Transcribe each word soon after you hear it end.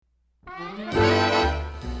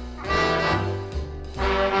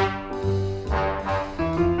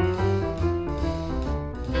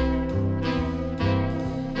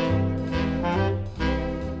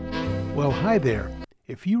Well, hi there.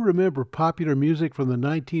 If you remember popular music from the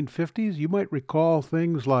 1950s, you might recall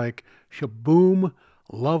things like Shaboom,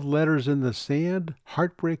 Love Letters in the Sand,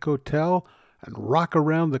 Heartbreak Hotel, and Rock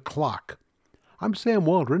Around the Clock. I'm Sam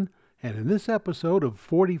Waldron, and in this episode of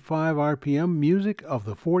 45 RPM Music of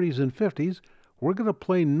the 40s and 50s, we're going to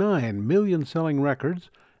play 9 million-selling records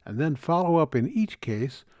and then follow up in each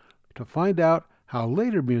case to find out how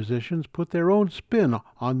later musicians put their own spin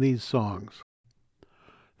on these songs.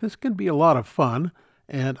 This can be a lot of fun,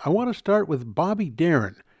 and I want to start with Bobby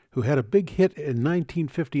Darin, who had a big hit in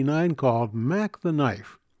 1959 called Mac the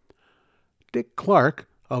Knife. Dick Clark,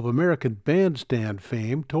 of American Bandstand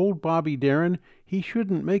fame, told Bobby Darin he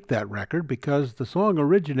shouldn't make that record because the song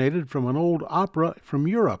originated from an old opera from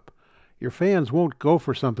Europe. Your fans won't go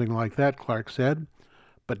for something like that, Clark said.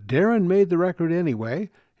 But Darin made the record anyway.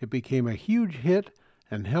 It became a huge hit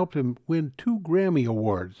and helped him win 2 Grammy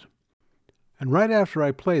Awards. And right after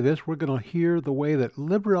I play this, we're going to hear the way that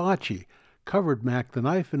Liberace covered Mac the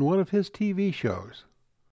Knife in one of his TV shows.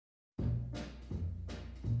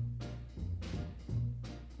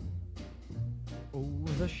 Oh,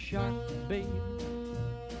 the shark, babe,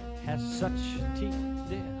 has such teeth,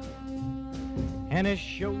 dear, and it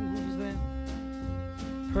shows them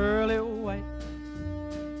pearly white.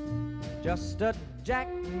 Just a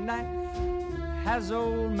jackknife has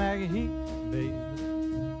old Maggie Heath, babe,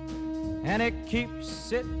 and it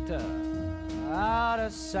keeps it out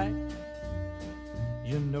of sight.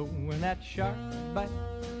 You know when that shark bites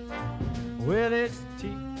with its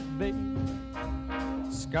teeth, babe,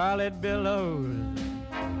 scarlet billows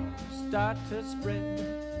start to spread.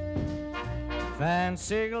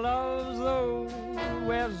 Fancy gloves, though,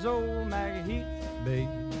 wears old Maggie Heath, babe,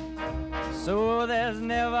 so there's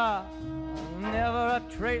never a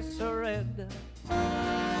trace of red.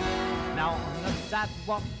 Now on the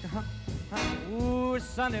sidewalk, ooh,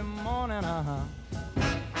 Sunday morning,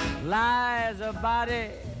 lies a body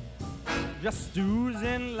just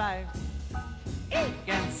oozing life.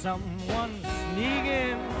 And someone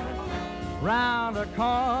sneaking round the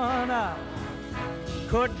corner.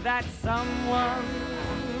 Could that someone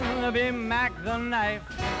be Mac the Knife?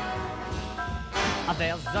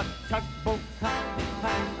 There's a tugboat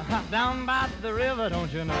down by the river,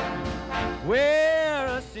 don't you know, where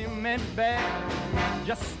a cement bag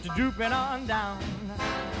just drooping on down.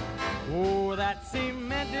 Oh, that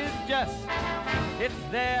cement is just, it's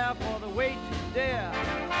there for the weight to dare.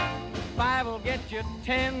 5 will get you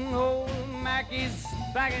 10 old Mackies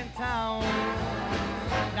back in town.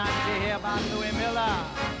 Not you hear about Louis Miller?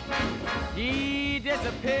 He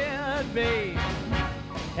disappeared, babe,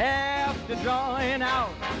 after drawing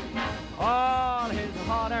out all his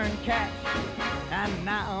hard-earned cash. And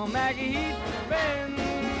now Maggie Heath spins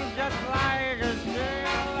just like a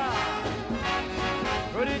sailor.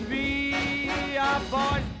 Could it be our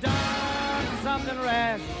boy's done something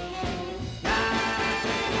rash?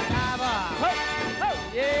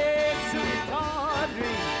 Yes, sweet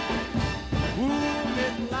Tawdry, ooh,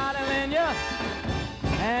 Miss Lottie Lenya,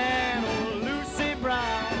 and old Lucy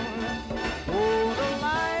Brown. Oh, the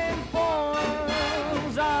line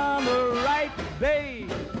forms on the right,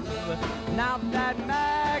 babe. Now that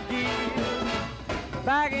Maggie's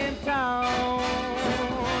back in town,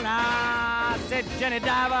 I said, Jenny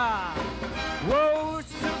Diver, whoa,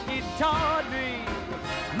 Suki Tawdry,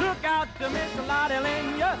 look out to Miss Lottie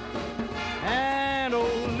Lenya and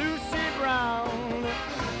old Lucy Brown.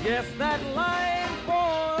 Yes, that line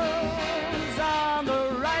forms on the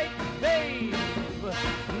right, babe.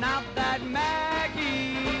 Now that Maggie's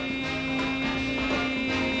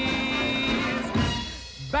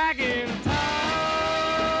back in town.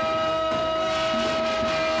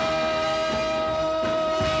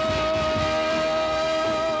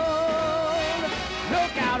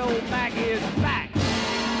 Look out, old Maggie is back.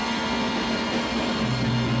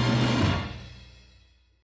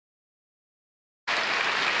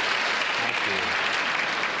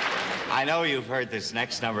 I know you've heard this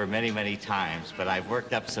next number many, many times, but I've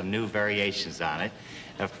worked up some new variations on it.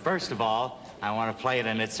 First of all, I want to play it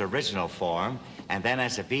in its original form, and then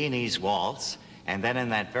as a Viennese waltz, and then in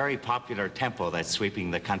that very popular tempo that's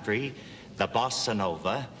sweeping the country, the bossa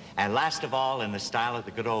nova, and last of all, in the style of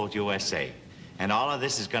the good old USA. And all of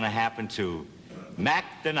this is going to happen to Mac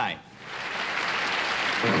the Knife.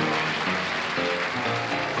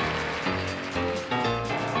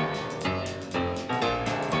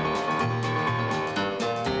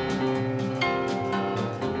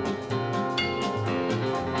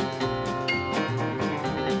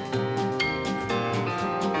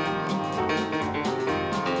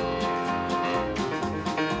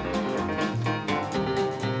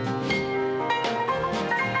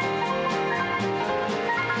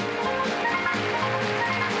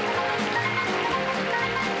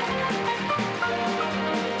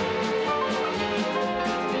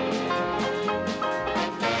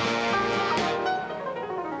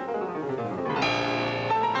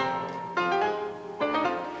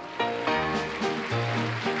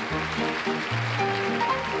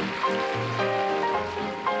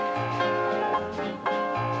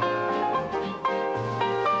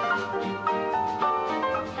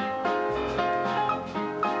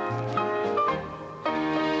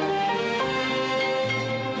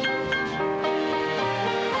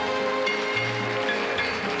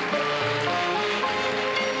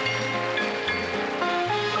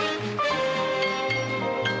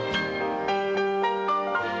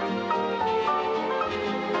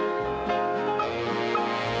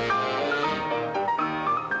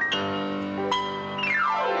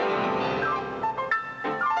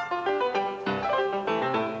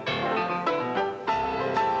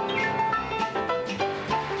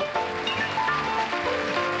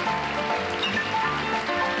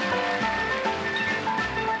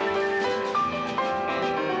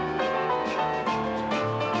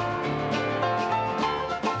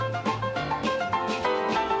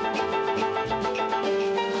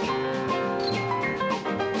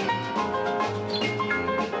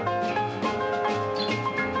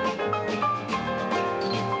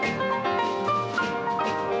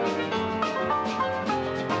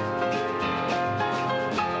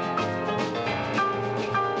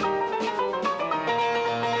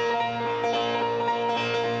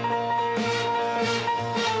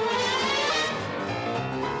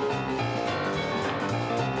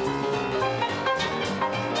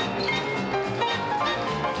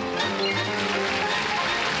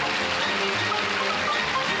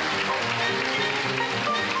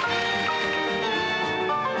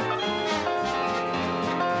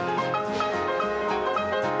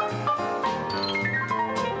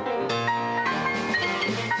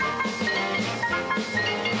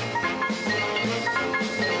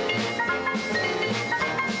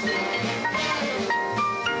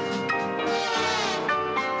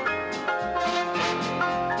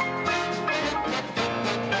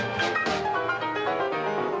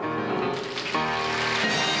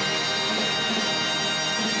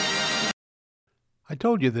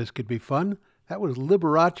 told you this could be fun. That was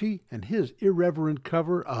Liberace and his irreverent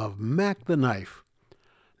cover of Mac the Knife.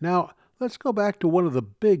 Now, let's go back to one of the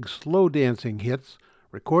big slow dancing hits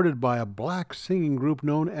recorded by a black singing group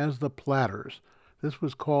known as the Platters. This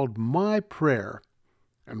was called My Prayer.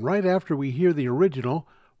 And right after we hear the original,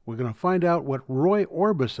 we're going to find out what Roy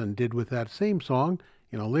Orbison did with that same song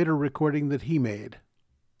in a later recording that he made.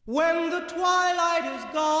 When the twilight is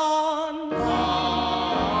gone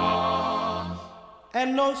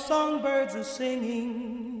and no songbirds are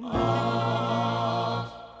singing,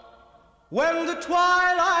 when the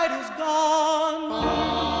twilight is gone,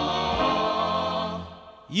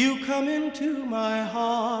 you come into my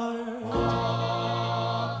heart,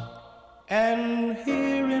 and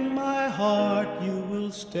here in my heart you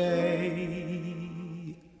will stay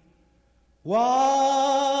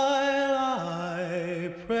while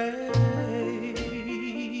I pray.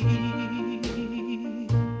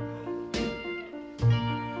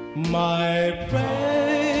 My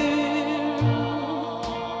prayer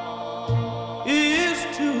is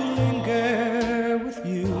to linger with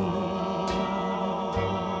you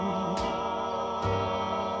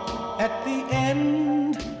at the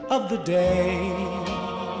end of the day,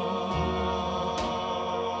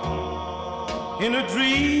 in a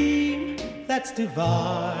dream that's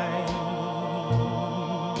divine.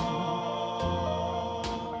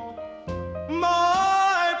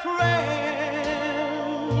 My prayer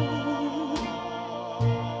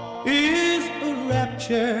is a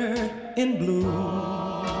rapture in blue,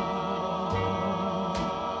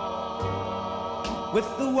 with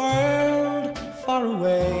the world far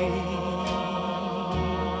away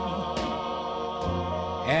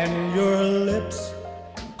and your lips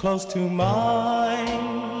close to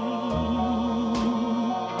mine.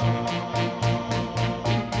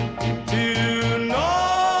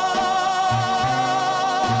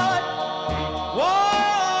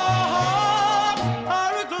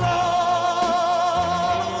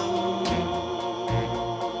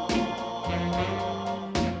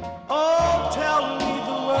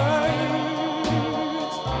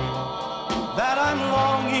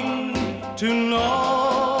 To know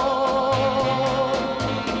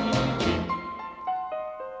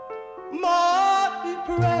my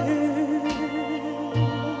prayer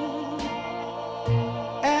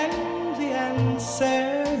and the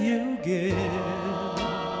answer you give,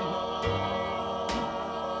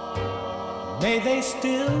 may they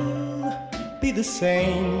still be the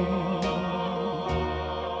same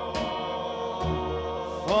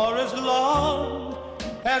for as long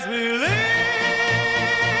as we live.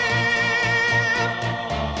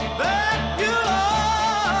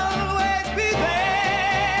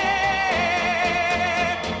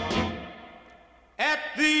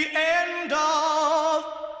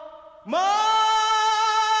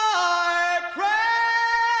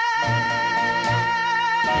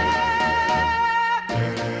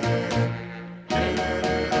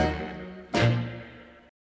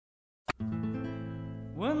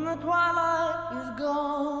 When the twilight is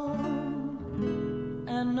gone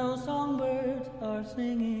and no songbirds are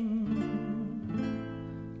singing,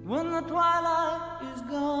 when the twilight is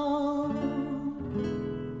gone,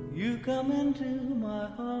 you come into my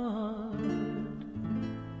heart,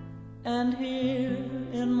 and here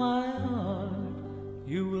in my heart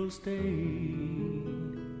you will stay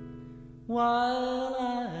while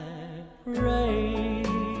I pray.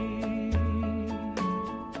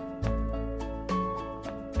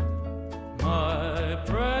 My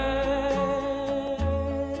prayer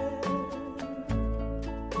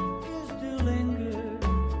is to linger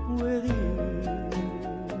with you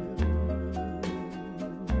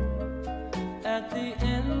at the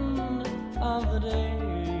end of the day,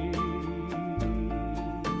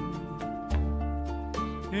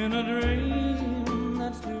 in a dream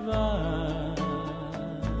that's divine.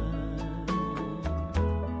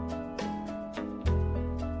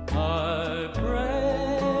 My prayer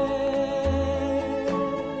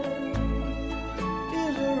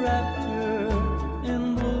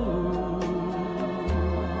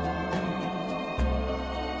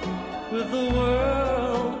with the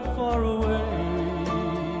world far away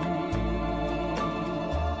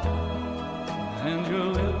and your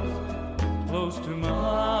lips close to mine.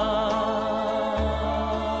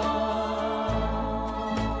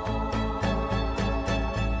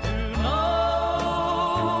 You know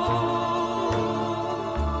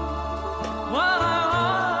while our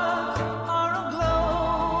hearts are aglow,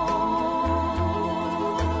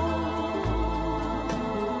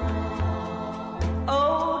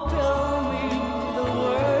 oh,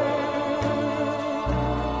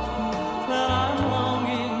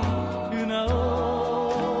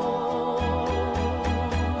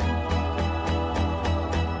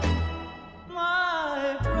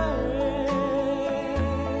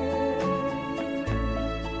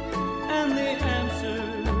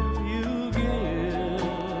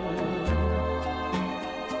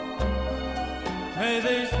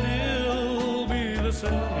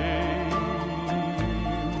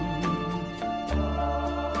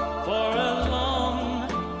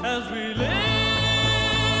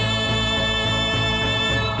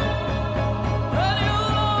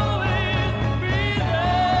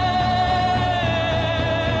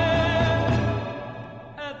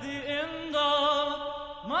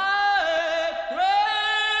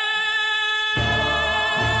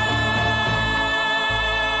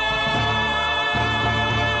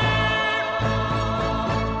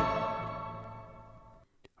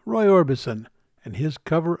 Roy Orbison, and his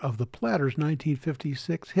cover of the Platters'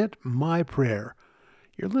 1956 hit My Prayer.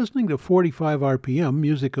 You're listening to 45 RPM,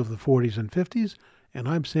 music of the 40s and 50s, and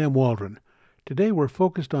I'm Sam Waldron. Today we're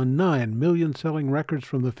focused on 9 million-selling records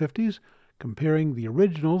from the 50s, comparing the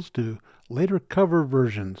originals to later cover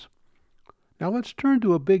versions. Now let's turn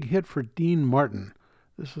to a big hit for Dean Martin.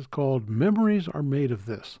 This is called Memories Are Made of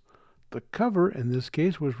This. The cover in this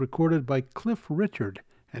case was recorded by Cliff Richard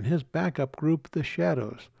and his backup group, The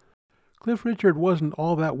Shadows. Cliff Richard wasn't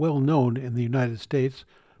all that well known in the United States,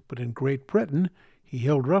 but in Great Britain he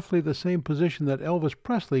held roughly the same position that Elvis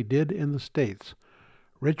Presley did in the States.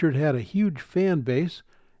 Richard had a huge fan base,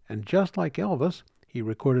 and just like Elvis, he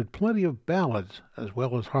recorded plenty of ballads as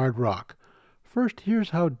well as hard rock. First,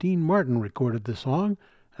 here's how Dean Martin recorded the song,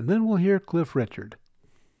 and then we'll hear Cliff Richard.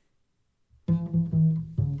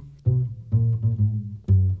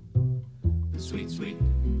 Sweet, sweet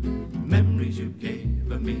memories you gave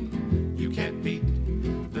me. You can't beat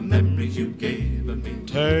the memories you gave me.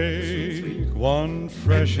 Take one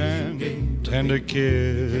fresh and tender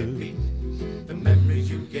kiss. The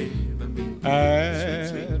memories you gave me.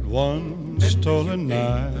 Add one stolen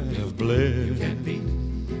night of bliss. You can't beat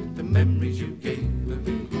the memories you gave me.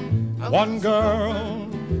 One girl,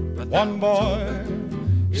 one boy,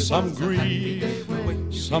 some grief,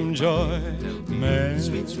 some joy.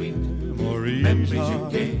 Memories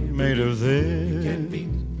are made of this.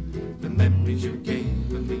 The memories you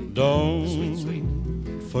gave me.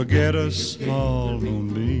 Don't forget a small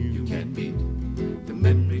moonbeam. The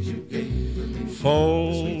memories you gave me.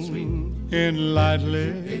 Fold in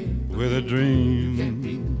lightly with a dream.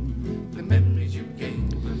 The memories you gave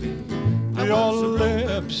me. Your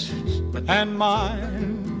lips and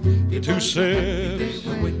mine, 2 sips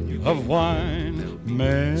of wine.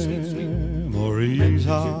 Memories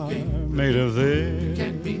are made of this.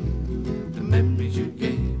 The memories you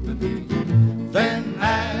gave me. Then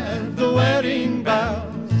add the wedding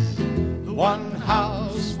bells, the one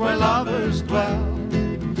house where lovers dwell.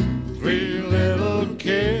 3 little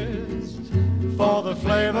kids for the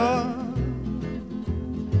flavor.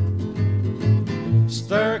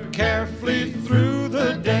 Stir carefully through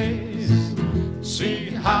the days. See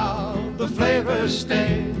how the flavor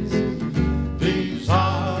stays. These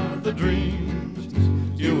are the dreams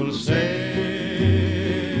you will savor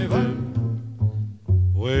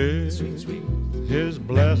with his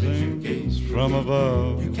blessings from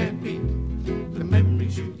above. You can't beat the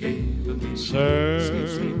memories you gave me.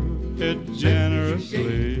 Serve it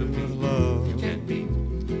generously with love. You can't beat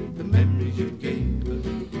the memories you gave me.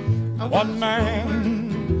 One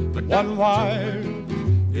man, one wife,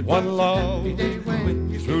 one love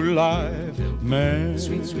through life. Memories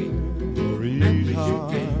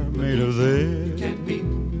are made of this. Can't beat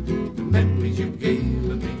the memories you gave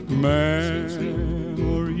me. Memories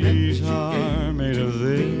are made of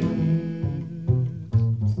this.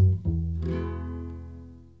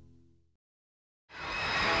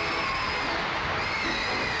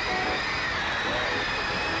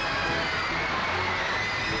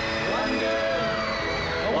 One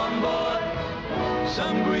girl, one boy,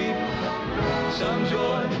 some grief, some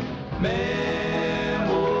joy.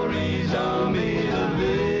 Memories are made of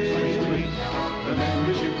this. The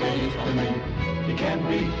memories you gave to me. You can't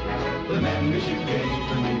beat the memories you gave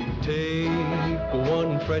to me. Take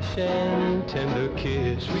one fresh and tender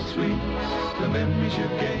kiss. Sweet, sweet, the memories you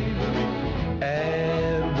gave to me.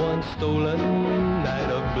 Add one stolen night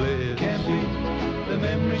of bliss. Can't beat the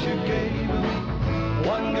memories you gave to me.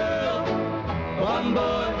 One girl, one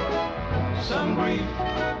boy, some grief,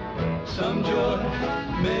 some joy.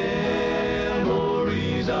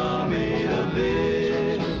 Memories are made of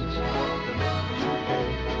this.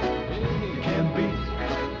 You can't beat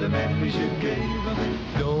the memories you gave to me.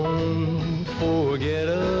 Don't forget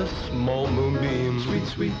a small moonbeam. Sweet,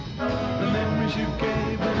 sweet, the memories you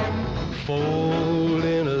gave to me. Fold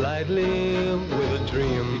in lightly with a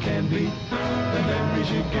dream. You can't beat the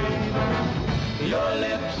memories you gave to me. Your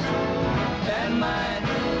lips and mine,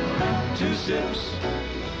 2 sips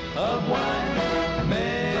of wine.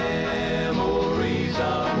 Memories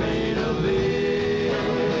are made of this.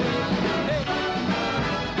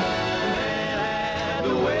 And at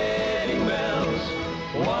the wedding bells,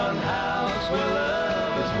 one house where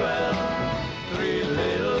love is well. 3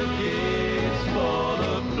 little kids for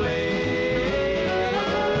the play.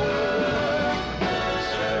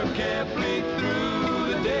 Serve carefully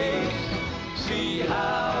through the days. See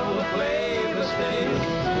how the flavor stays.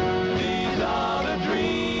 These are the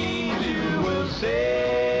dreams you will savor.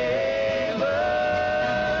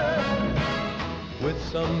 With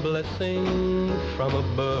some blessing from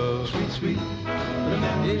above. Sweet, sweet, the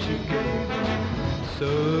memories you gave to me.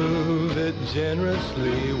 Serve it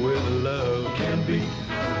generously with love. Can beat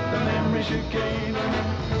the memories you gave me.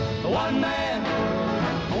 One man,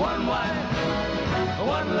 one wife,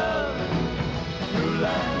 one love, true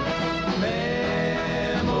life.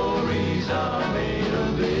 Memories are made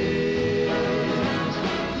of this.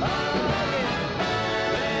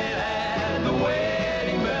 They had the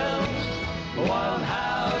wedding bells, one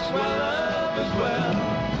house where love is well,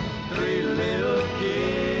 three little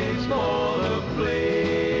kids for the play.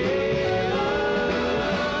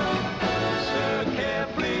 So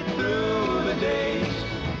carefully through the days,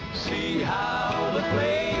 see how the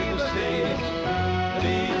flames stay.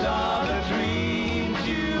 These are the dreams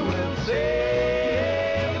you will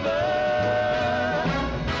savor.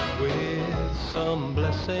 With some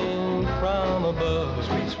blessing from above,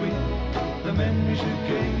 Sweet, sweet, the memories you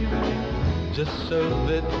gave me. just serve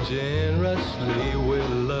it generously with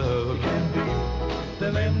love. Can be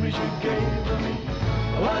the memories you gave me.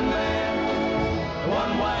 One man,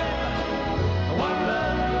 one wife, one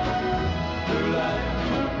love, through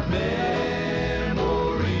life.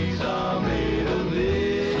 Memories are made of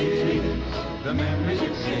this. The memories you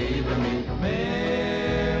gave me.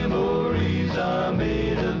 Memories are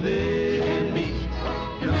made of this. Can be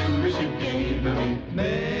the memories you gave me.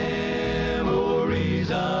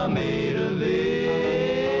 Memories are made of this.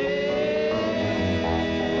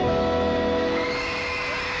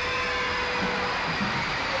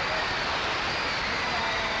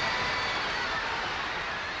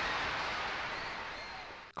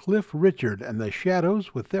 Cliff Richard and the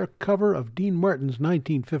Shadows with their cover of Dean Martin's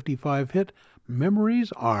 1955 hit,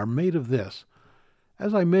 Memories Are Made of This.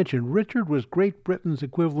 As I mentioned, Richard was Great Britain's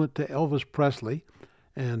equivalent to Elvis Presley,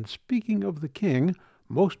 and speaking of the King,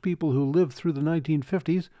 most people who lived through the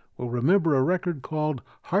 1950s will remember a record called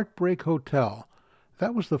Heartbreak Hotel.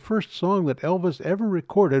 That was the first song that Elvis ever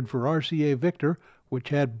recorded for RCA Victor, which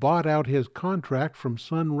had bought out his contract from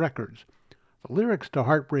Sun Records. The lyrics to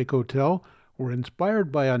Heartbreak Hotel were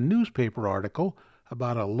inspired by a newspaper article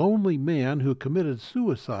about a lonely man who committed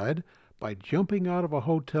suicide by jumping out of a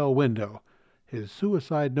hotel window. His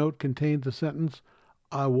suicide note contained the sentence,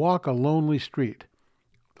 "I walk a lonely street."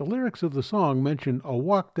 The lyrics of the song mention a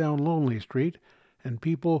walk down lonely street and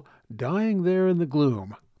people dying there in the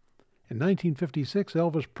gloom. In 1956,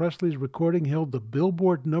 Elvis Presley's recording held the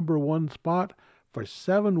Billboard #1 spot for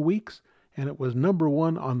 7 weeks, and it was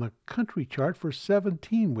 #1 on the country chart for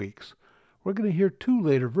 17 weeks. We're going to hear 2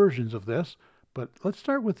 later versions of this, but let's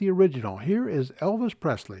start with the original. Here is Elvis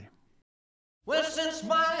Presley. Well, since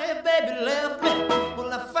my baby left me,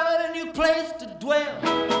 well, I found a new place to dwell.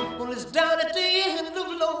 Well, it's down at the end of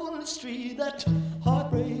Lonely Street, that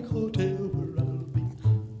Heartbreak Hotel where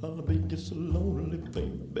I'll be just so lonely,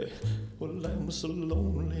 baby. Well, I'm so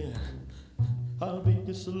lonely, I'll be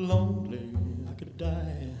just so lonely, I could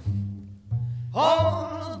die.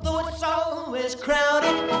 Although it's always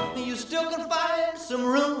crowded, you still can find some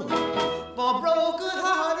room for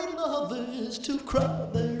broken-hearted lovers to cry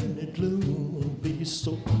there in the gloom.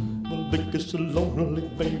 I'll be just so lonely,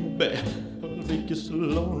 baby. I'll be just so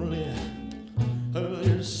lonely. I'll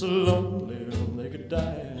be so lonely they could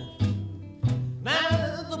die.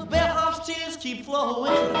 Now the bellhop's tears keep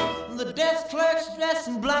flowing, the desk clerk's dressed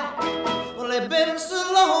in black. Well, they've been so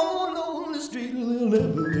long on the street, they'll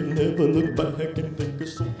never look back and think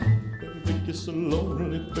it's so, think it's so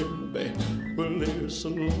lonely, baby. Well, they're so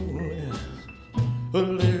lonely,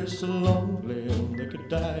 well, they're so lonely they could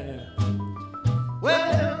die.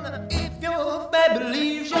 Well, if your baby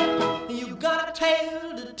leaves you, you got a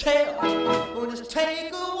tale to tell. Well, just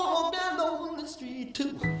take a walk down lonely street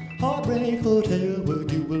to Heartbreak Hotel, where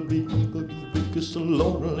you will be so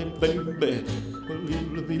lonely, baby. Well,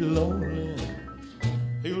 you'll be lonely,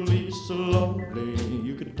 you'll be so lonely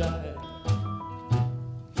you could die.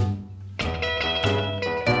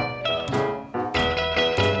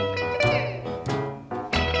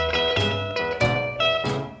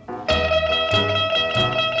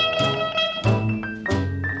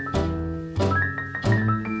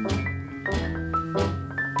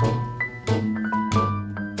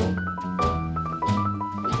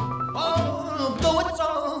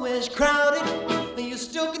 Crowded, you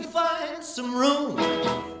still can find some room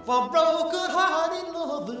for broken-hearted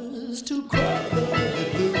lovers to cry.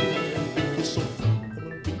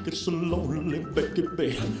 They're so lonely,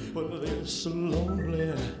 baby. Well, they're so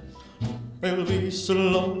lonely. They'll be so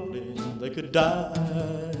lonely they could die.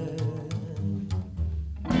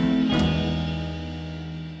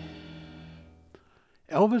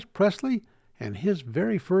 Elvis Presley and his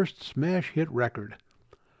very first smash hit record.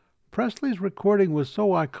 Presley's recording was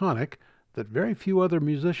so iconic that very few other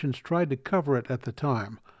musicians tried to cover it at the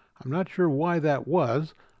time. I'm not sure why that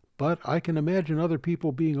was, but I can imagine other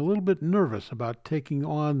people being a little bit nervous about taking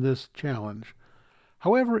on this challenge.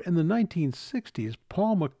 However, in the 1960s,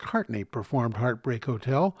 Paul McCartney performed Heartbreak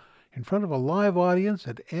Hotel in front of a live audience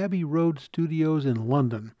at Abbey Road Studios in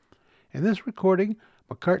London. In this recording,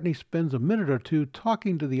 McCartney spends a minute or two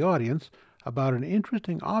talking to the audience about an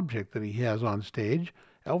interesting object that he has on stage,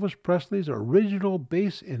 Elvis Presley's original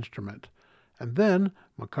bass instrument. And then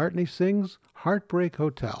McCartney sings Heartbreak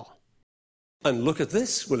Hotel. And look at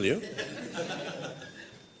this, will you?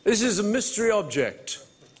 This is a mystery object.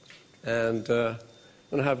 And I'm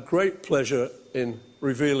going to have great pleasure in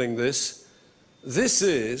revealing this. This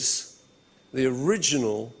is the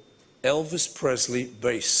original Elvis Presley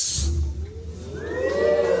bass.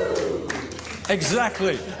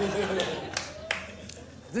 Exactly.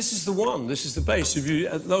 This is the one. This is the bass. If you,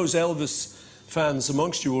 those Elvis fans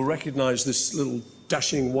amongst you will recognize this little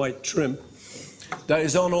dashing white trim that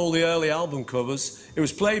is on all the early album covers. It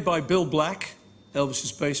was played by Bill Black,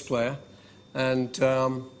 Elvis's bass player, and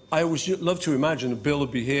I always love to imagine that Bill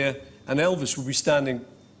would be here and Elvis would be standing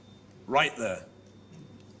right there.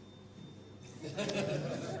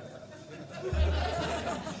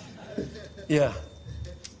 Yeah.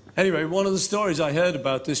 Anyway, one of the stories I heard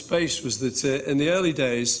about this bass was that in the early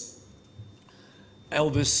days,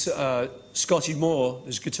 Elvis, Scotty Moore,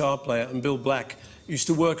 his guitar player, and Bill Black used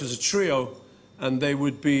to work as a trio, and they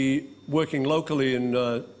would be working locally in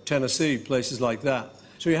Tennessee, places like that.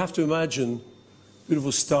 So you have to imagine,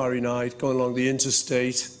 beautiful starry night, going along the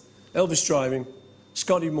interstate, Elvis driving,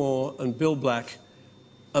 Scotty Moore and Bill Black,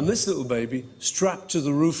 and this little baby strapped to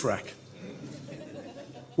the roof rack.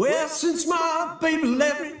 Well, since my baby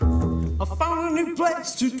left me, I found a new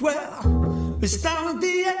place to dwell. It's down at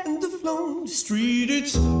the end of Lonely Street.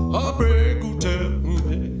 It's Heartbreak Hotel,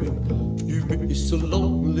 baby. You'd be so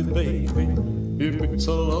lonely, baby. You'd be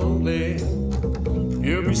so lonely.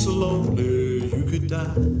 You'd be so lonely you could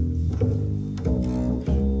die.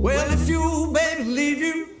 Well, if you, baby, leave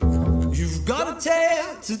you, you've got a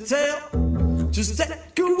tale to tell. Just take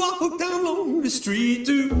a walk down Lonely Street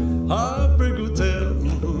to Heartbreak Hotel.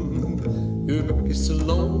 You'd be so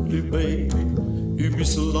lonely, baby. You'd be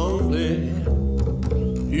so lonely.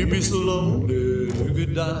 You'd be so lonely you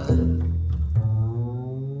could die.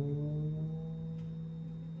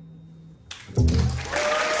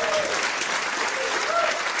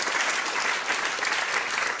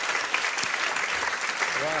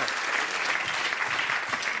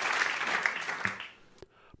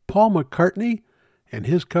 Paul McCartney and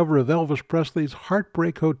his cover of Elvis Presley's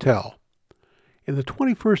Heartbreak Hotel. In the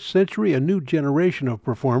 21st century, a new generation of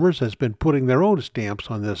performers has been putting their own stamps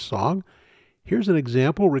on this song. Here's an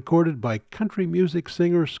example recorded by country music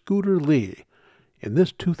singer Scooter Lee. In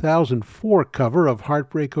this 2004 cover of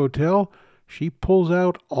Heartbreak Hotel, she pulls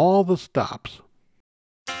out all the stops.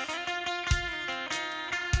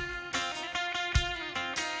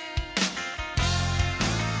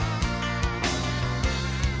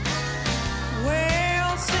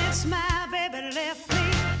 Well, since my baby left me,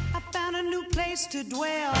 I found a new place to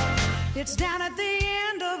dwell. It's down at the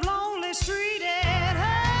end of Lonely Street at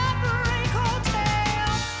Heartbreak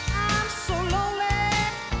Hotel. I'm so lonely,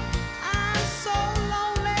 I'm so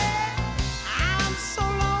lonely, I'm so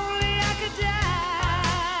lonely I could die.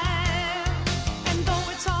 And though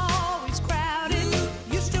it's always crowded,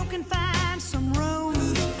 you still can find some room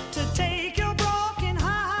to take your broken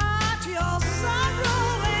heart, your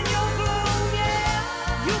sorrow and your gloom.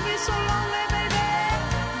 Yeah, you'll be so lonely, baby.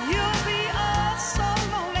 You'll be oh so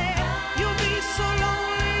lonely. You'll be so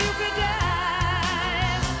lonely you could die.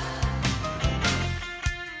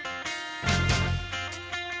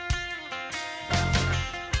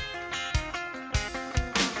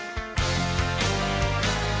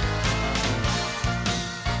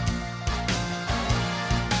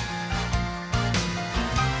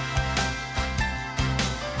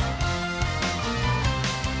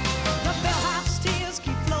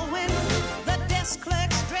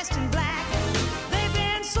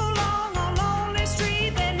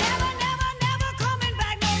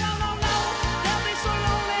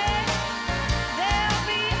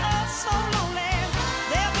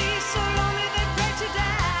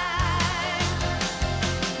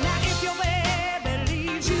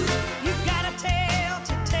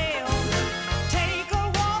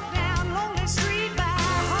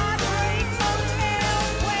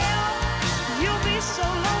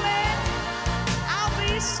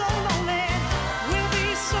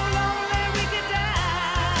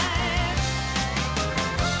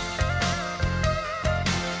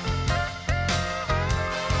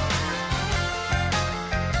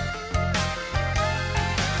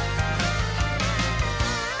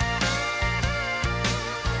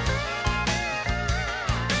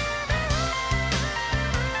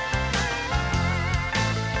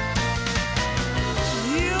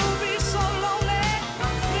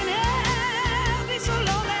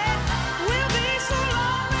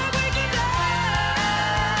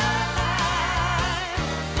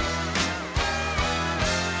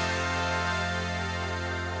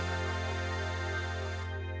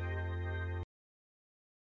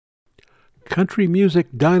 country music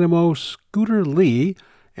dynamo Scooter Lee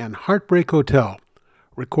and Heartbreak Hotel,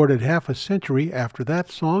 recorded half a century after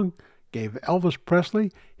that song gave Elvis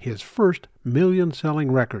Presley his first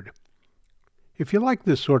million-selling record. If you like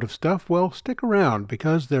this sort of stuff, well, stick around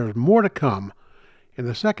because there's more to come. In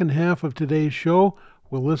the second half of today's show,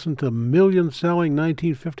 we'll listen to million-selling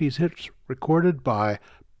 1950s hits recorded by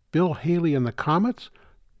Bill Haley and the Comets,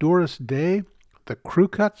 Doris Day, the Crew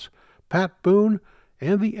Cuts, Pat Boone,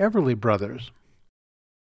 and the Everly Brothers.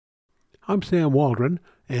 I'm Sam Waldron,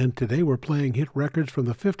 and today we're playing hit records from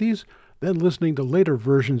the 50s, then listening to later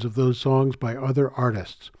versions of those songs by other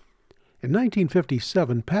artists. In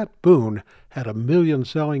 1957, Pat Boone had a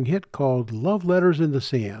million-selling hit called Love Letters in the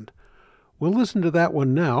Sand. We'll listen to that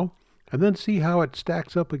one now, and then see how it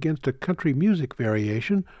stacks up against a country music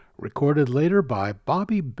variation recorded later by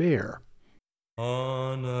Bobby Bare.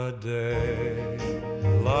 On a day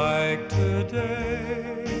like today,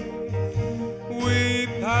 we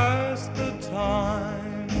pass the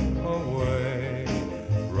time away,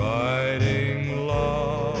 writing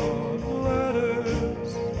love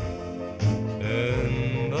letters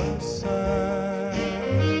in the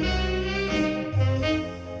sand.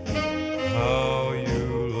 How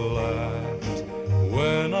you laughed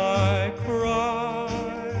when I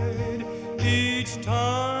cried each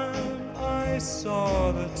time I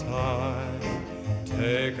saw the tide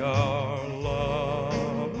take our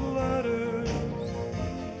love letters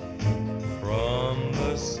from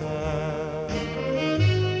the sand.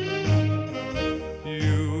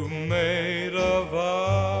 You made a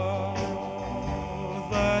vow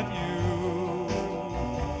that you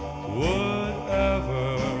would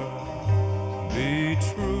ever be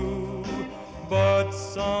true, but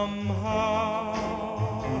somehow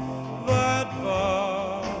that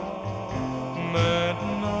vow meant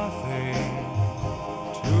nothing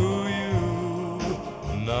to you.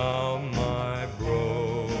 Now my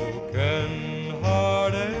broken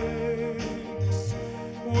heart aches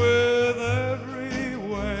with every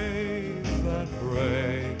wave that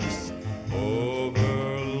breaks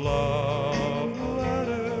over love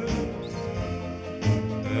letters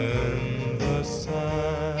in the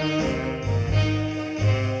sand.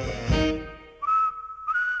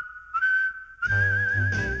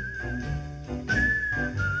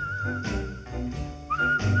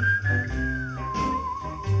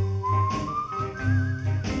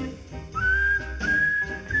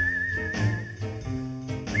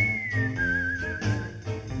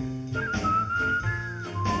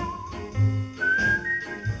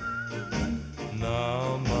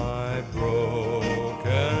 Now my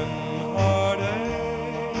broken heart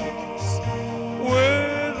aches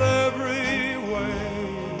with every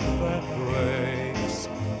wave that breaks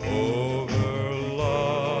over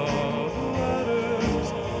love letters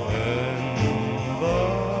in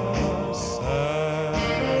the sand.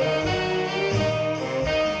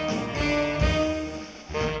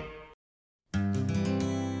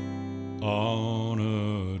 On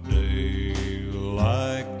a day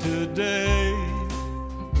like today,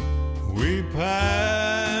 we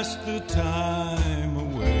pass the time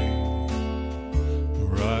away,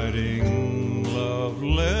 writing love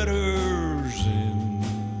letters in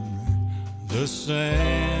the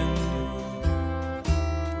sand.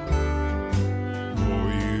 Oh,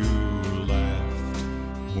 you laughed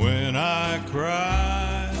when I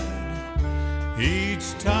cried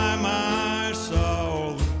each time I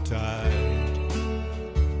saw the tide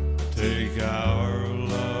take our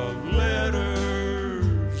love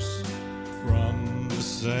letters from the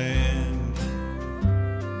sand.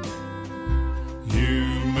 You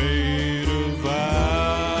made a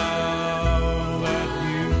vow that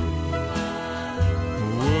you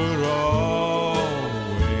would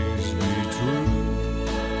always be true,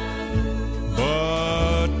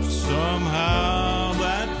 but somehow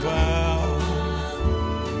that vow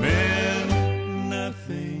meant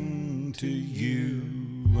nothing to you.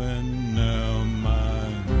 And now my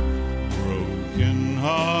broken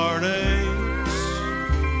heart aches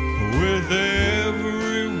with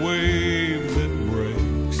every wave that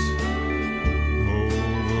breaks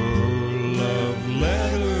over love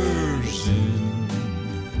letters in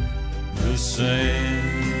the sand.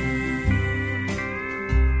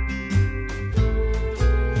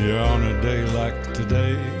 Yeah, on a day like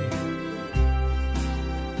today,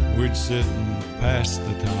 we'd sit and pass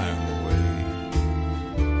the time away,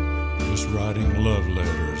 just writing love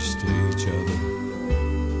letters to each other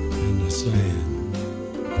in the sand.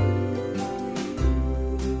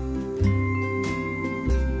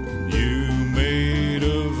 You made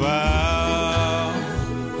a vow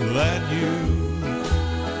that you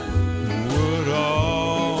would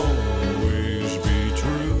always be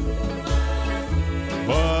true,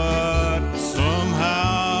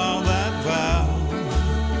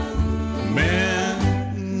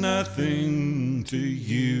 to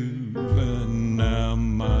you, and now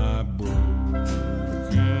my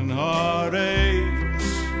broken heart aches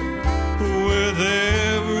with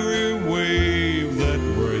every wave that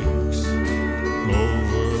breaks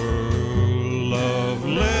over love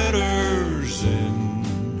letters in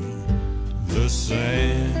the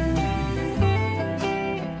sand.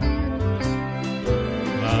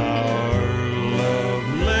 Our love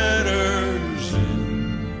letters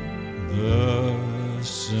in the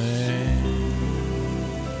sand.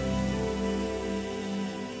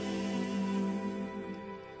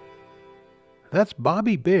 That's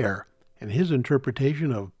Bobby Bare and his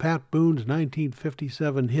interpretation of Pat Boone's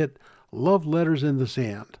 1957 hit Love Letters in the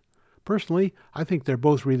Sand. Personally, I think they're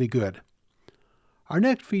both really good. Our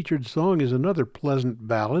next featured song is another pleasant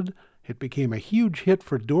ballad. It became a huge hit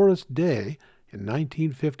for Doris Day in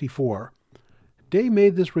 1954. Day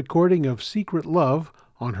made this recording of Secret Love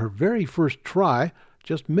on her very first try,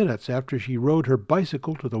 just minutes after she rode her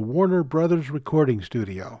bicycle to the Warner Brothers recording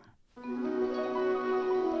studio.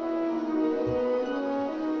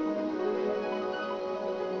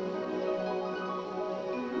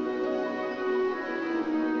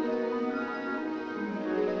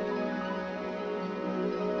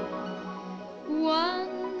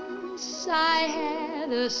 Once I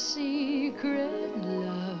had a secret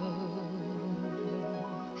love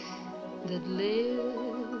that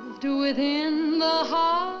lived within the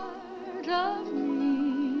heart of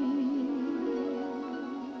me.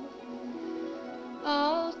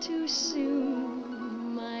 All too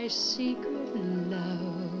soon my secret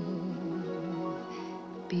love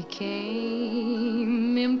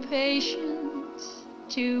became impatient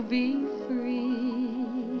to be free.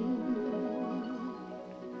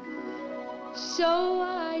 So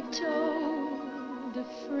I told a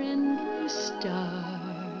friendly star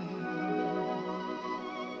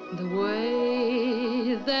the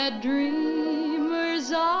way that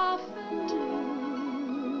dreamers often do.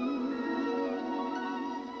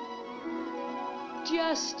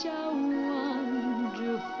 Just how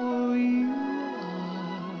wonderful you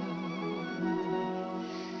are,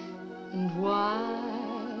 and why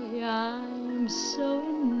I'm so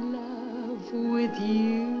in love with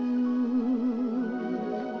you.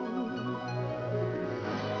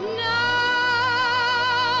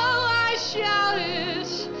 Shout it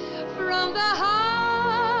from the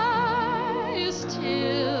highest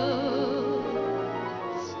hills,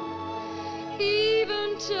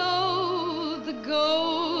 even to the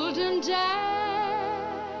golden daffodils.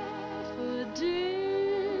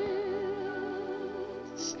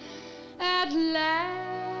 At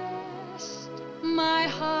last, my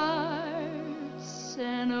heart's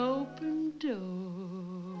an open door.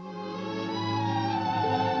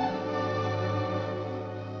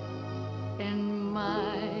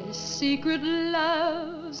 Secret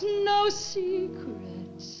love's no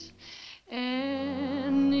secrets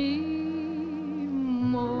anymore.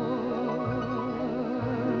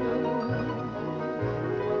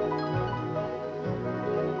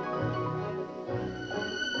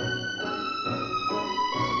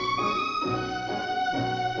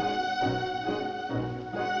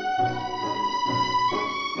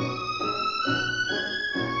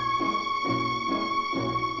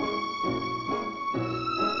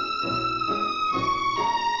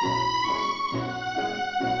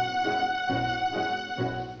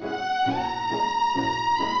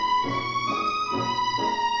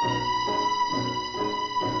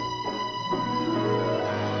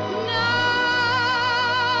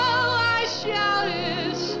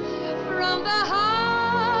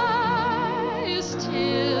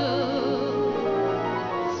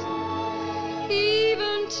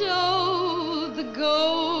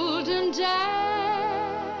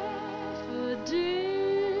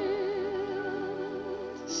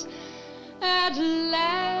 At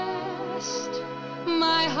last,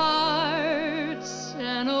 my heart's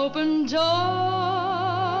an open door,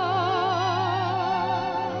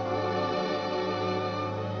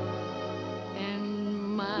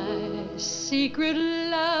 and my secret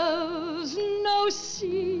love's no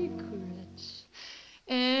secrets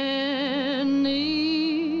anymore.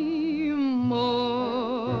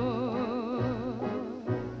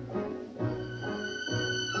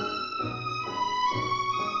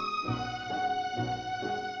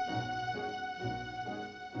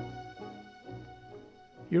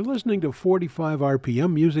 You're listening to 45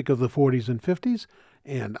 RPM, music of the 40s and 50s,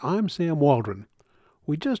 and I'm Sam Waldron.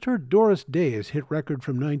 We just heard Doris Day's hit record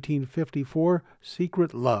from 1954,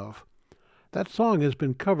 Secret Love. That song has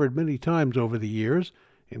been covered many times over the years,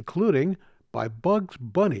 including by Bugs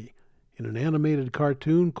Bunny in an animated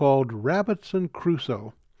cartoon called Rabbits and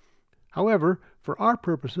Crusoe. However, For our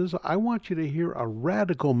purposes, I want you to hear a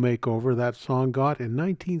radical makeover that song got in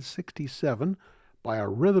 1967 by a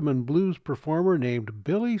rhythm and blues performer named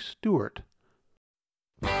Billy Stewart.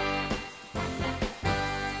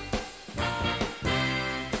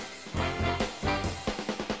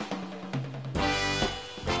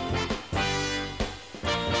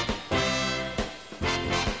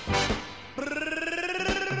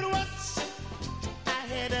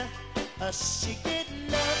 A secret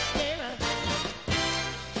love, yeah.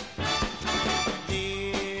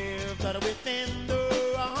 Lived within the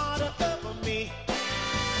heart of me.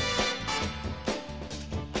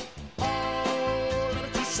 All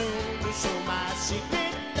too soon to show my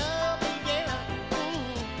secret love, yeah.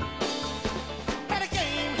 Had a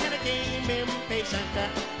game, impatient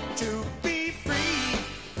to be free.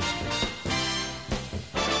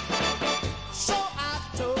 So I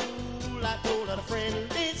told her a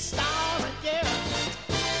friendly story.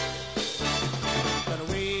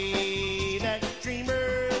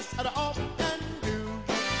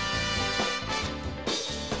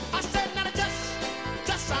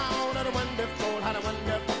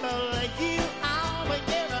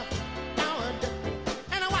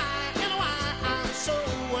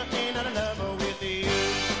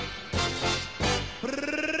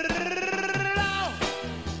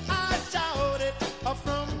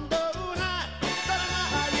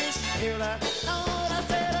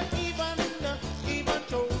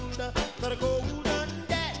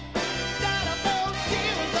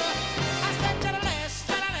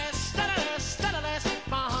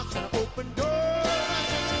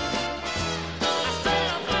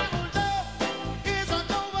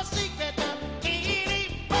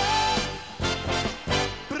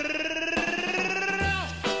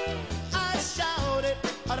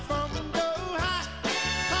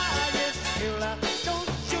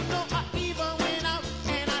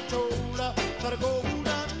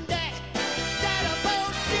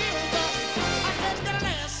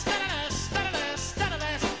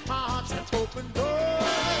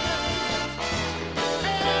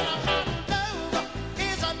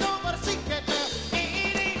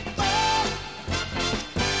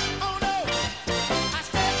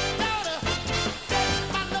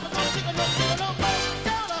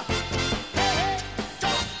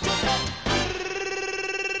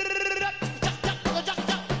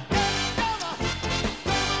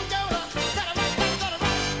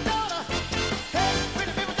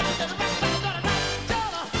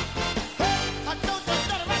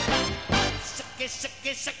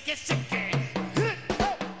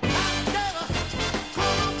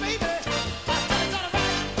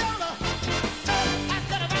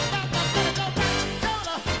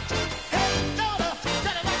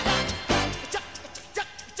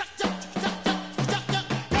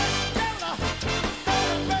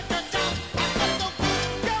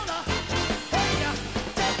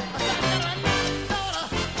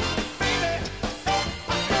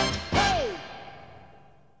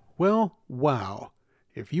 Well, wow.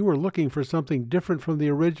 If you were looking for something different from the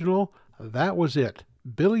original, that was it.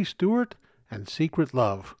 Billy Stewart and Secret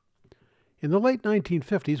Love. In the late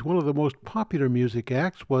 1950s, one of the most popular music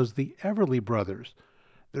acts was the Everly Brothers.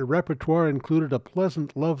 Their repertoire included a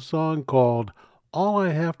pleasant love song called All I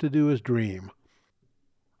Have to Do Is Dream.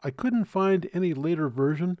 I couldn't find any later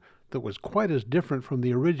version that was quite as different from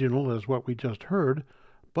the original as what we just heard,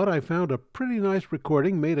 but I found a pretty nice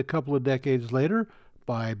recording made a couple of decades later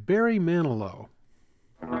by Barry Manilow.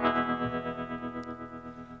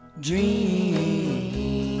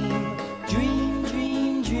 Dream, dream,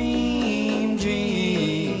 dream, dream,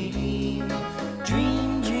 dream,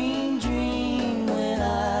 dream, dream, dream when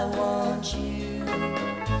I want you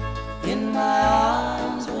in my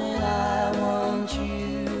arms, when I want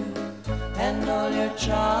you, and all your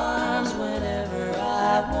charms whenever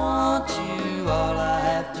I want you. All I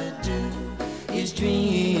have to do is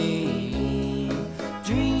dream.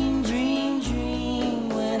 Dream, dream, dream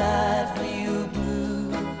when I feel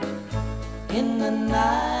blue in the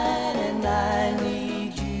night and I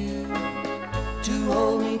need you to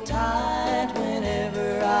hold me tight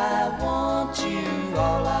whenever I want you.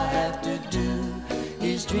 All I have to do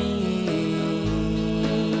is dream.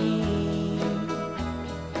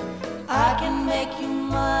 I can make you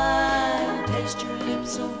mine, taste your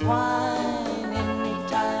lips of wine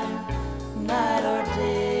anytime, night or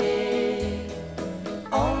day.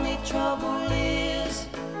 Only trouble is,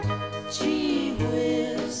 gee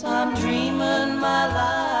whiz, I'm dreaming my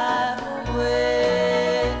life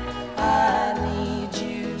away. I need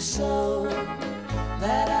you so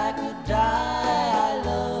that I could die. I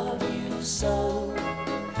love you so,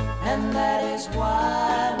 and that is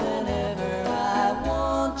why whenever I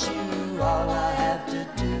want you, all I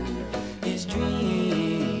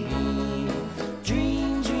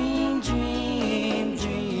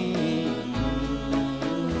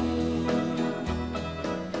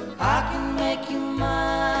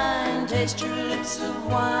taste your lips of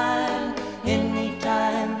wine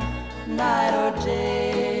anytime, night or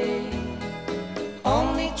day.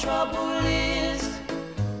 Only trouble is,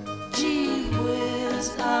 gee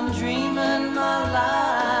whiz, I'm dreaming my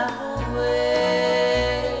life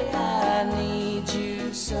away. I need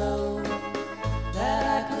you so that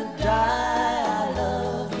I could die. I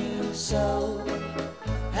love you so,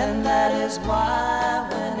 and that is why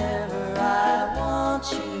whenever I want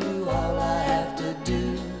you, all I have to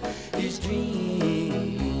do is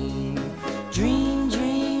dream, dream,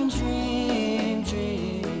 dream, dream, dream,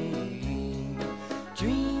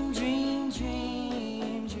 dream, dream,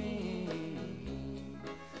 dream, dream.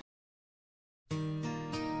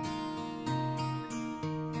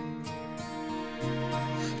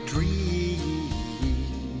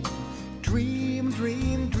 Dream,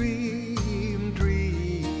 dream, dream, dream,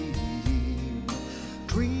 dream.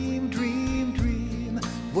 Dream, dream, dream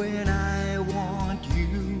when I want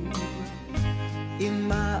you in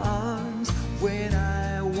my arms, when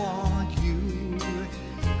I want you,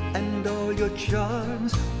 and all your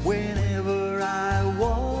charms whenever I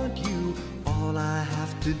want you. All I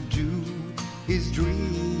have to do is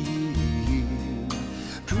dream,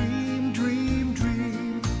 dream, dream,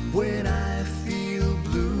 dream when I feel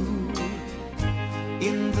blue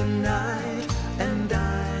in the night and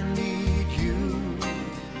I need you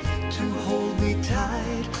to hold me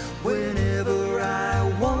tight whenever I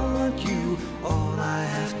want you. All I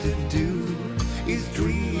have to do is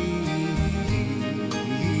dream.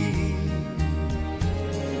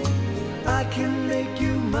 I can make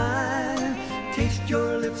you mine, taste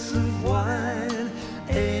your lips of wine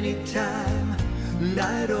anytime,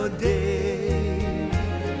 night or day.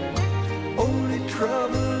 Only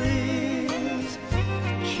trouble is,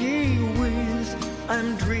 gee whiz,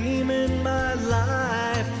 I'm dreaming my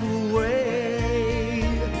life away.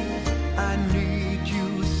 I need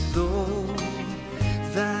you so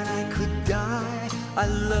that I could die. I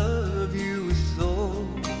love you so,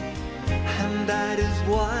 and that is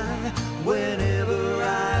why whenever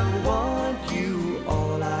I want you,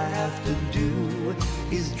 all I have to do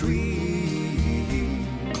is dream,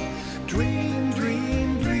 dream,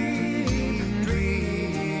 dream, dream,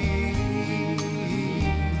 dream.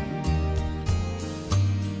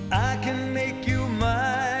 I can make you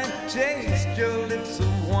mine, taste your lips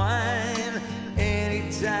of wine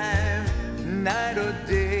anytime, night or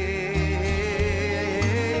day.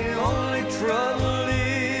 Only trouble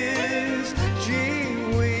is,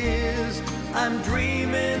 gee whiz, I'm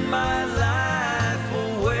dreaming my life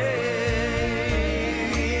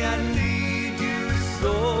away. I need you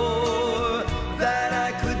so that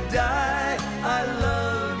I could die. I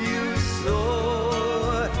love you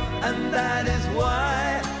so, and that is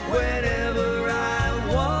why whenever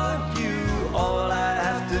I want you, all I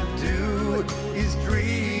have to do is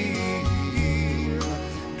dream,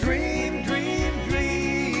 dream, dream,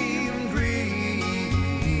 dream,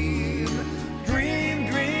 dream, dream, dream,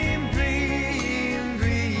 dream, dream,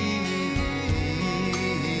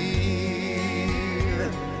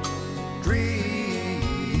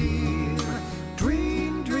 dream,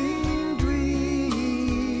 dream, dream,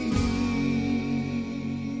 dream.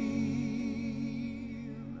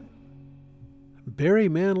 Barry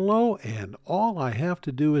Manilow and All I Have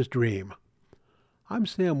to Do is Dream. I'm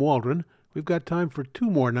Sam Waldron. We've got time for two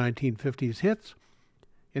more 1950s hits.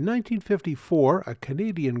 In 1954, a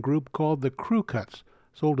Canadian group called the Crew Cuts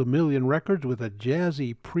sold 1 million records with a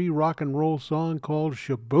jazzy pre-rock and roll song called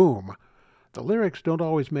Shaboom. The lyrics don't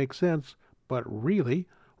always make sense, but really,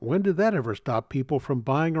 when did that ever stop people from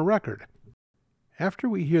buying a record? After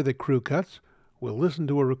we hear the Crew Cuts, we'll listen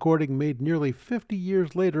to a recording made nearly 50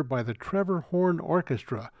 years later by the Trevor Horn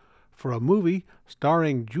Orchestra for a movie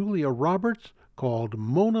starring Julia Roberts called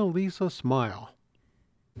Mona Lisa Smile.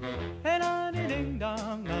 Ding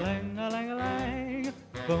dong, a lang, a lang, a lang.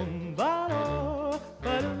 Boom, ba do,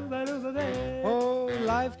 ba do, ba do, ba ba. Oh,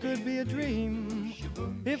 life could be a dream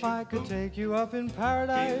if I could take you up in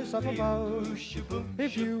paradise up above.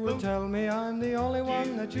 If you would tell me I'm the only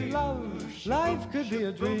one that you love. Life could be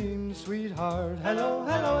a dream, sweetheart. Hello,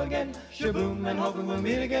 hello again. Shaboom, and hoping we'll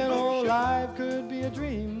meet again. Oh, life could be a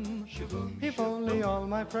dream if only all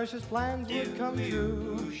my precious plans would come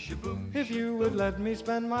true. If you would let me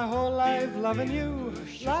spend my whole life loving you.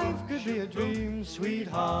 Life could be a dream,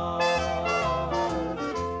 sweetheart.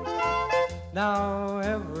 Now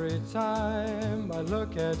every time I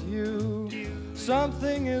look at you,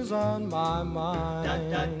 something is on my mind.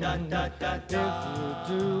 If you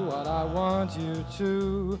do what I want you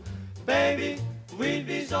to, baby, we'd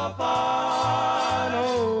be so fine.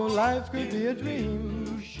 Oh, life could be a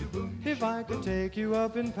dream If I could take you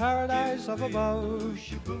up in paradise up above,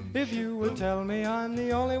 if you would tell me I'm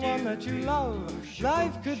the only one that you love,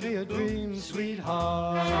 life could be a dream,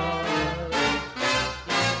 sweetheart.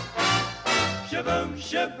 Shaboom,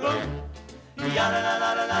 shaboom, yada la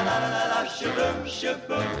la la la la la la, shaboom,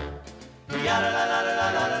 shaboom, yada la la la la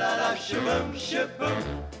la la la, shaboom, shaboom,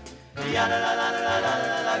 yada la la la la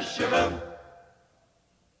la la, shaboom,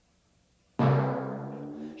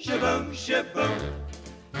 shaboom, shaboom,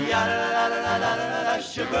 yada la la la la la la,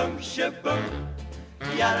 shaboom, shaboom,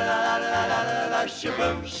 yada la la la la la la,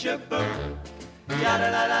 shaboom, shaboom, yada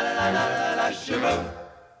la la la la la la, shaboom.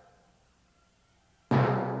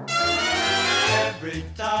 Every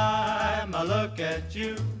time I look at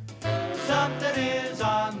you, something is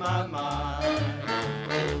on my mind.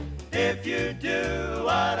 If you do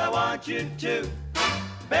what I want you to,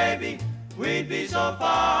 baby, we'd be so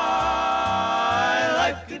fine.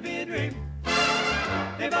 Life could be a dream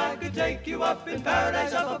if I could take you up in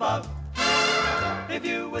paradise up above. If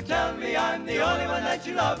you would tell me I'm the only one that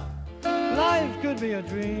you love, Life could be a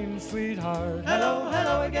dream, sweetheart. hello,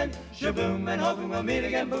 hello again, shaboom, and hoping we'll meet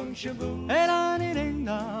again, boom, shaboom. Hey, da ding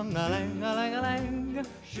dong, a lang, a lang, a lang.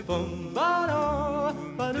 Shaboom, Ba-do,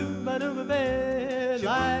 ba-do, ba-do, ba-ba.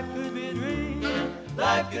 Life could be a dream.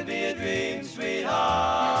 life could be a dream, sweetheart.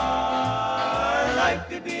 Life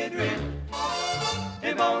could be a dream.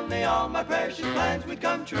 If only all my precious plans would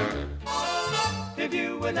come true. If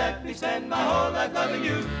you would let me spend my whole life loving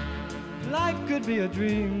you. Life could be a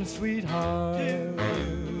dream, sweetheart. Do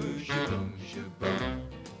shaboom, shaboom.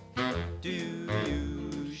 Do you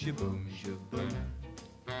shaboom, shaboom.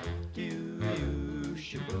 Do you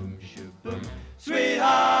shaboom, shaboom.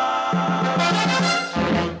 Sweetheart.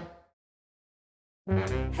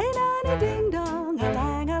 Hey, nanny ding dong, a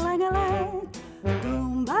lang, a lang, a lang.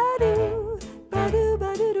 Boom, ba-doo, ba-doo,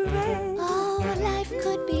 ba-doo, ba. Oh, life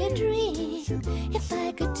could be a dream if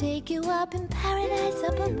I could take you up in paradise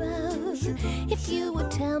up above. If you would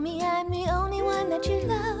tell me I'm the only one that you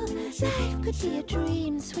love, life could be a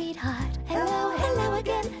dream, sweetheart. Hello, hello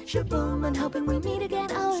again, shaboom, and hoping we meet again.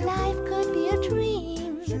 Oh, life could be a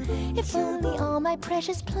dream if only all my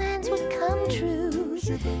precious plans would come true.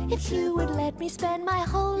 If you would let me spend my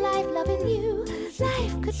whole life loving you,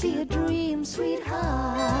 life could be a dream,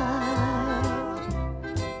 sweetheart.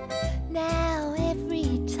 Now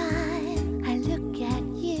every time I look at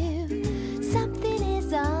you, something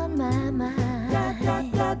is on my mind.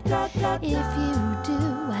 If you do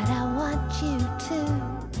what I want you to,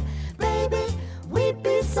 baby, we'd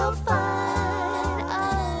be so fine.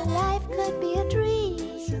 Oh, life could be a dream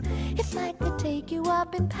if I could take you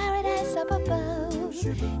up in paradise up above.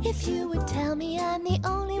 If you would tell me I'm the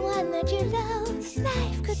only one that you love,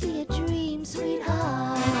 life could be a dream,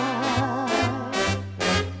 sweetheart.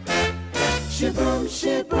 Shaboom,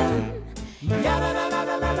 shaboom, yada la la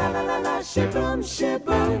la la la la la la, shaboom,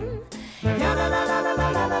 shaboom, yada la la la la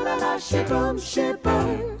la la la la, shaboom,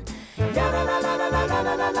 shaboom, yada la la la la la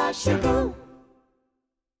la la la, shaboom,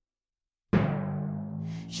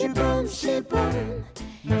 shaboom, shaboom,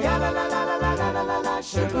 yada la la la la la la la la,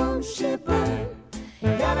 shaboom, shaboom,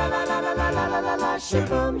 yada la la la la la la la la,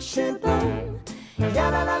 shaboom, shaboom,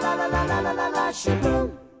 yada la la la la la la la la,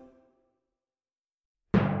 shaboom.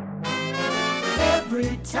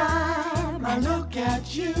 Every time I look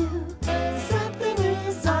at you, something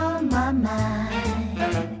is on my mind.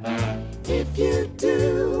 If you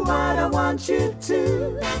do what I want you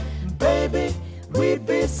to, baby, we'd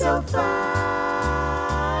be so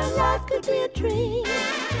fine. Life could be a dream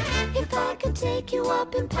if I could take you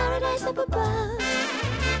up in paradise up above.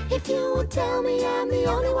 If you would tell me I'm the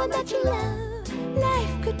only one that you love,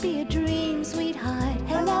 life could be a dream, sweetheart.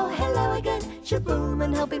 Hello, hello again, shaboom,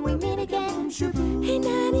 and hoping we meet again. Shaboom. Hey,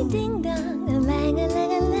 nanny ding dong, a lang, a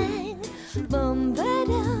lang, a lang. Boom,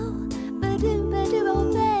 ba-do, ba-do, ba-do,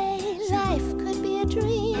 oh, babe. Life could be a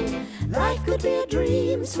dream. Life could be a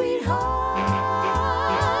dream, sweetheart.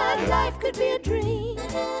 Life could be a dream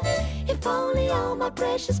if only all my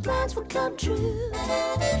precious plans would come true.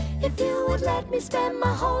 If you would let me spend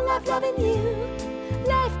my whole life loving you,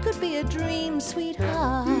 life could be a dream,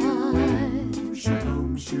 sweetheart.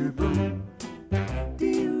 Shaboom, shaboom,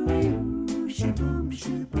 doo-doo, shaboom,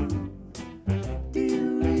 shaboom,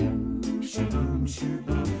 doo-doo, shaboom,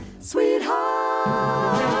 shaboom,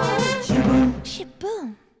 sweetheart. Shaboom,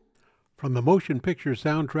 shaboom. From the motion picture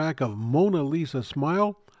soundtrack of Mona Lisa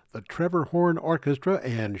Smile, the Trevor Horn Orchestra,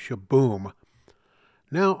 and Shaboom.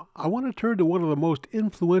 Now, I want to turn to one of the most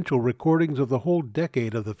influential recordings of the whole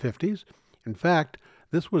decade of the 50s. In fact,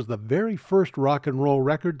 this was the very first rock and roll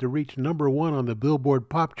record to reach #1 on the Billboard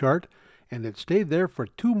Pop Chart, and it stayed there for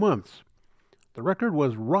 2 months. The record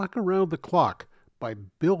was Rock Around the Clock by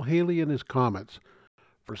Bill Haley and his Comets.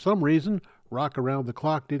 For some reason, Rock Around the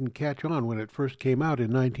Clock didn't catch on when it first came out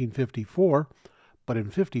in 1954, but in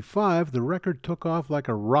 55 the record took off like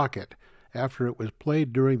a rocket after it was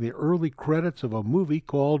played during the early credits of a movie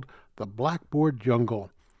called The Blackboard Jungle.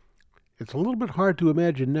 It's a little bit hard to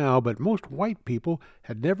imagine now, but most white people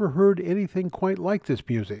had never heard anything quite like this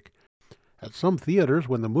music. At some theaters,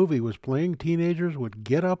 when the movie was playing, teenagers would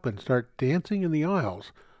get up and start dancing in the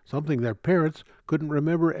aisles, something their parents couldn't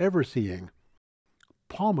remember ever seeing.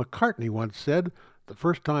 Paul McCartney once said, "The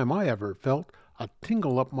first time I ever felt a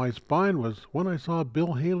tingle up my spine was when I saw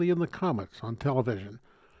Bill Haley and the Comets on television."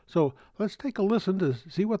 So let's take a listen to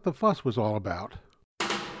see what the fuss was all about.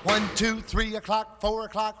 1, 2, 3 o'clock, 4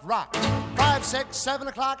 o'clock, rock. 5, 6, 7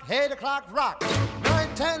 o'clock, 8 o'clock, rock.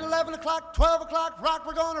 9, 10, 11 o'clock, 12 o'clock, rock.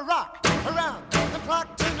 We're gonna rock around the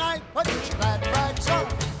clock tonight. Put your glad rags on,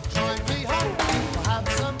 join me home. We'll have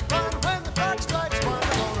some fun when the clock strikes 1.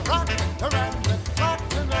 We're gonna rock around the clock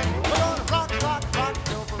tonight. We're gonna rock, rock, rock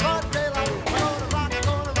till broad daylight. We're gonna rock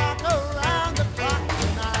around the clock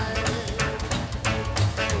tonight.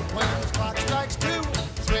 When the clock strikes 2,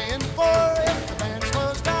 3, and 4, if the band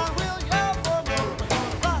slows down, we'll yell for more. We're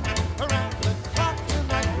gonna rock around the clock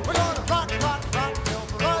tonight. We're gonna rock, rock, rock till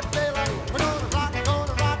broad daylight. We're gonna rock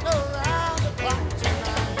around the clock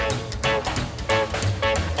tonight.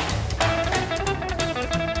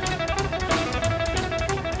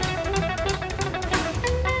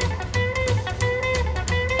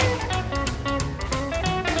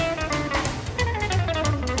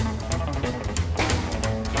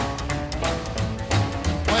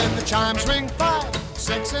 When the chimes ring 5,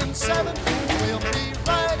 6, and 7, we'll be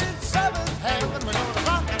right in 7th heaven. We're gonna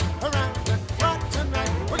rock around the clock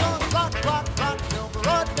tonight. We're gonna rock, rock, rock till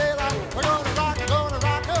broad daylight. We're gonna rock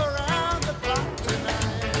around the clock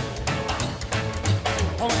tonight.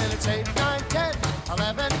 Oh, when it's 8, 9, 10,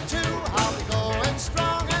 11, 2, I'll be going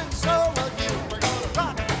strong, and so will you. We're gonna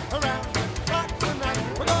rock around the clock tonight.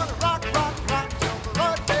 We're gonna rock, rock, rock till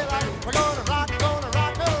broad daylight. We're gonna rock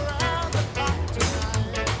around the clock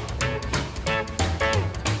tonight.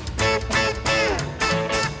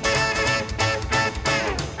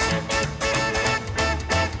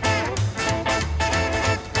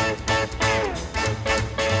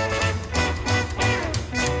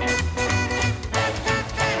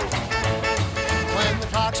 When the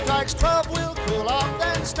clock strikes 12, we'll cool off,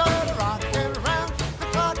 then start rocking around the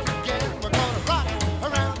clock again. We're gonna rock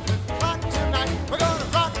around the clock tonight. We're gonna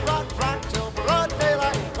rock, rock, rock till broad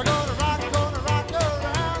daylight. We're gonna rock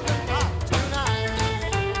around the clock tonight.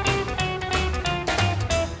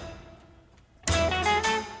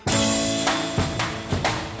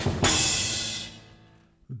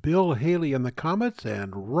 Bill Haley and the Comets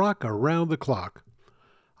and Rock Around the Clock.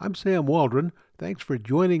 I'm Sam Waldron. Thanks for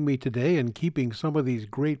joining me today and keeping some of these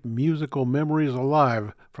great musical memories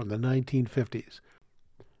alive from the 1950s.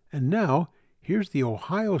 And now, here's the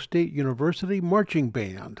Ohio State University Marching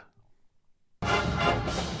Band.